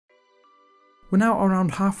We're now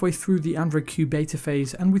around halfway through the Android Q beta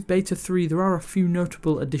phase, and with beta 3 there are a few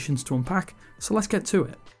notable additions to unpack, so let's get to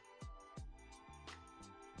it.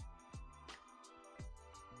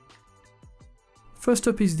 First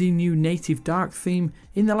up is the new native dark theme.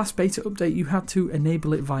 In the last beta update you had to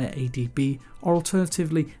enable it via ADB, or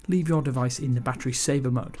alternatively leave your device in the battery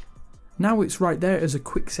saver mode. Now it's right there as a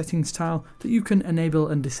quick settings tile that you can enable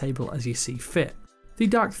and disable as you see fit. The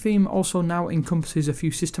dark theme also now encompasses a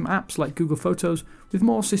few system apps like Google Photos, with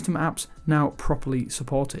more system apps now properly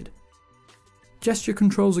supported. Gesture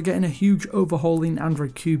controls are getting a huge overhaul in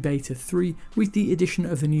Android Q Beta 3 with the addition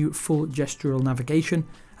of a new full gestural navigation,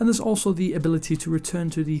 and there's also the ability to return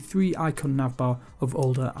to the 3-icon navbar of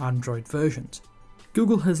older Android versions.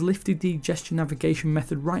 Google has lifted the gesture navigation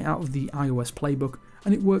method right out of the iOS playbook,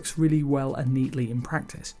 and it works really well and neatly in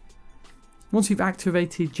practice. Once you've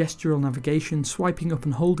activated gestural navigation, swiping up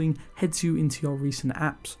and holding heads you into your recent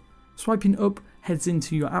apps. Swiping up heads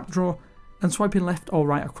into your app drawer, and swiping left or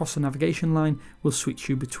right across the navigation line will switch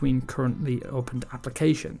you between currently opened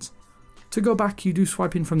applications. To go back, you do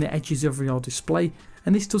swiping from the edges of your display,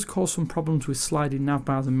 and this does cause some problems with sliding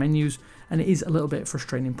navbars and menus, and it is a little bit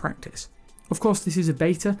frustrating in practice. Of course this is a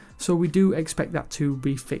beta, so we do expect that to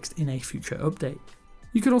be fixed in a future update.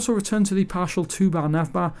 You can also return to the partial 2-bar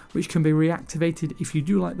navbar, which can be reactivated if you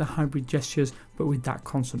do like the hybrid gestures but with that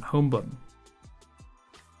constant home button.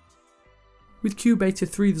 With Q Beta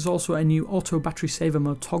 3 there's also a new auto battery saver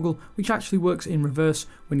mode toggle, which actually works in reverse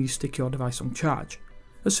when you stick your device on charge.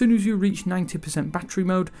 As soon as you reach 90% battery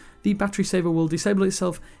mode, the battery saver will disable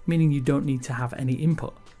itself, meaning you don't need to have any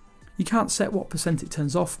input. You can't set what percent it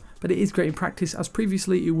turns off, but it is great in practice, as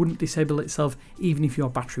previously it wouldn't disable itself even if your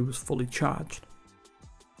battery was fully charged.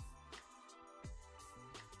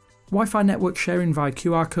 Wi-Fi network sharing via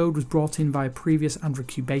QR code was brought in via previous Android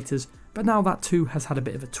Q betas, but now that too has had a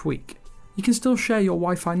bit of a tweak. You can still share your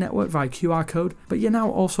Wi-Fi network via QR code, but you're now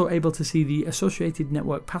also able to see the associated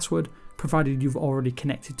network password, provided you've already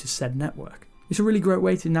connected to said network. It's a really great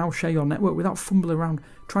way to now share your network without fumbling around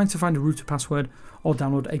trying to find a router password or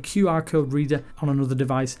download a QR code reader on another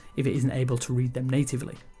device if it isn't able to read them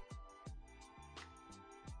natively.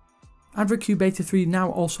 Android Q Beta 3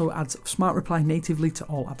 now also adds Smart Reply natively to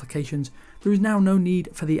all applications. There is now no need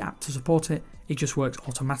for the app to support it, it just works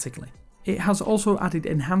automatically. It has also added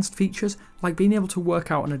enhanced features like being able to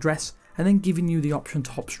work out an address and then giving you the option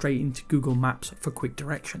to hop straight into Google Maps for quick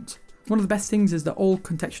directions. One of the best things is that all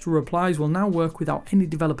contextual replies will now work without any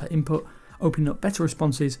developer input, opening up better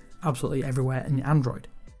responses absolutely everywhere in Android.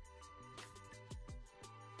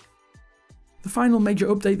 The final major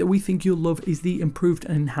update that we think you'll love is the improved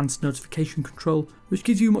and enhanced notification control, which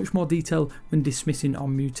gives you much more detail when dismissing or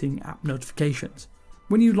muting app notifications.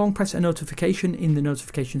 When you long press a notification in the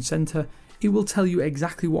notification center, it will tell you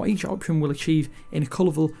exactly what each option will achieve in a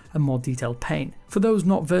colourful and more detailed pane. For those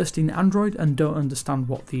not versed in Android and don't understand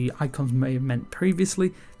what the icons may have meant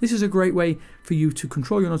previously, this is a great way for you to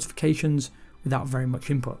control your notifications without very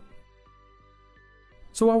much input.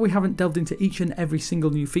 So while we haven't delved into each and every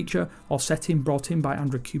single new feature or setting brought in by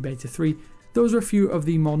Android Q Beta 3, those are a few of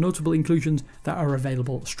the more notable inclusions that are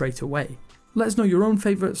available straight away. Let us know your own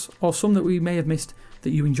favourites or some that we may have missed that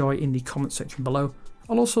you enjoy in the comment section below.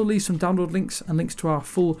 I'll also leave some download links and links to our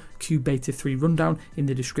full Q Beta 3 rundown in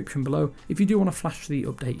the description below if you do want to flash the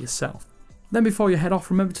update yourself. Then before you head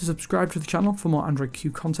off, remember to subscribe to the channel for more Android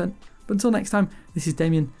Q content. But until next time, this is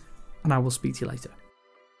Damien, and I will speak to you later.